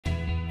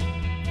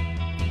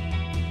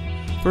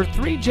For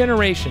 3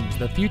 generations,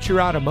 the Future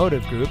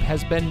Automotive Group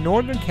has been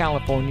Northern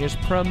California's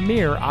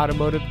premier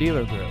automotive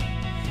dealer group.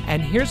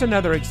 And here's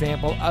another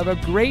example of a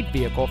great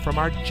vehicle from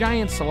our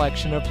giant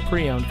selection of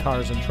pre-owned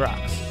cars and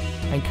trucks.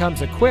 And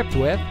comes equipped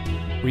with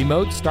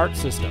remote start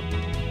system,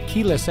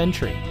 keyless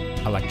entry,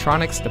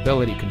 electronic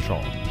stability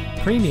control,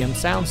 premium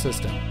sound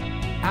system,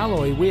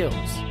 alloy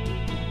wheels,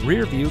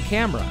 rear view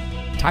camera,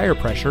 tire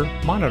pressure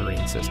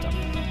monitoring system,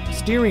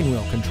 steering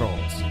wheel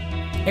controls,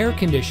 air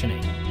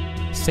conditioning,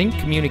 sync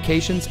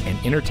communications and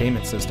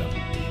entertainment system,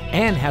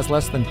 and has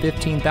less than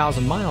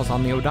 15,000 miles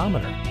on the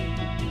odometer.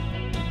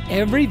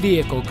 Every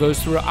vehicle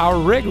goes through our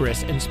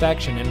rigorous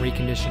inspection and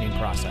reconditioning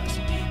process.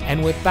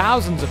 And with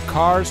thousands of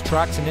cars,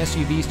 trucks, and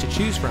SUVs to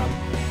choose from,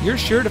 you're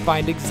sure to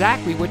find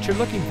exactly what you're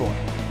looking for.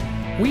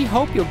 We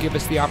hope you'll give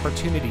us the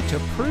opportunity to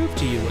prove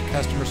to you what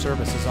customer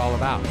service is all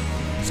about.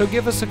 So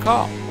give us a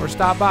call or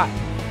stop by.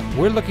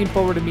 We're looking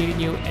forward to meeting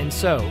you, and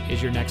so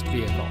is your next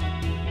vehicle.